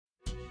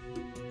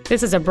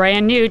This is a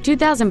brand new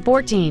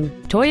 2014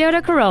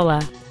 Toyota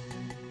Corolla.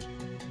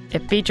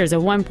 It features a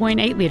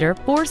 1.8-liter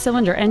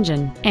four-cylinder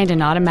engine and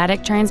an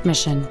automatic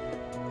transmission.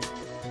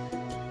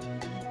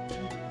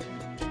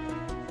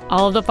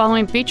 All of the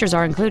following features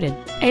are included: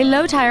 a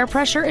low tire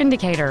pressure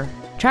indicator,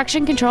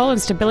 traction control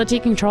and stability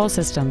control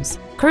systems,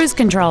 cruise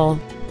control,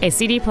 a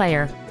CD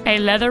player, a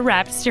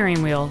leather-wrapped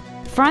steering wheel,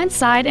 front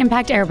side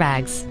impact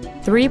airbags,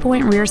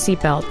 3-point rear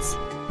seat belts,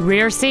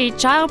 rear seat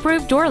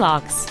child-proof door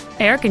locks,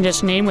 air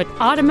conditioning with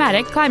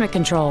automatic climate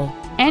control,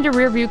 and a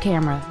rear-view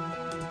camera.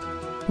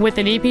 With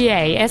an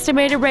EPA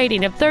estimated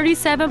rating of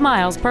 37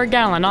 miles per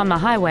gallon on the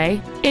highway,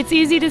 it's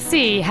easy to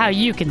see how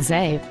you can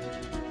save.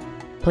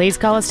 Please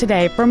call us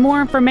today for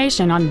more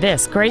information on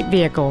this great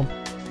vehicle.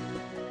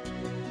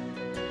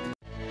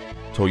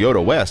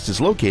 Toyota West is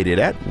located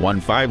at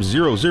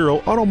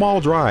 1500 Auto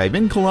Mall Drive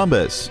in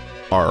Columbus.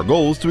 Our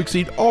goal is to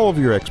exceed all of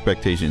your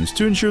expectations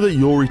to ensure that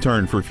you'll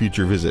return for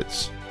future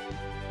visits.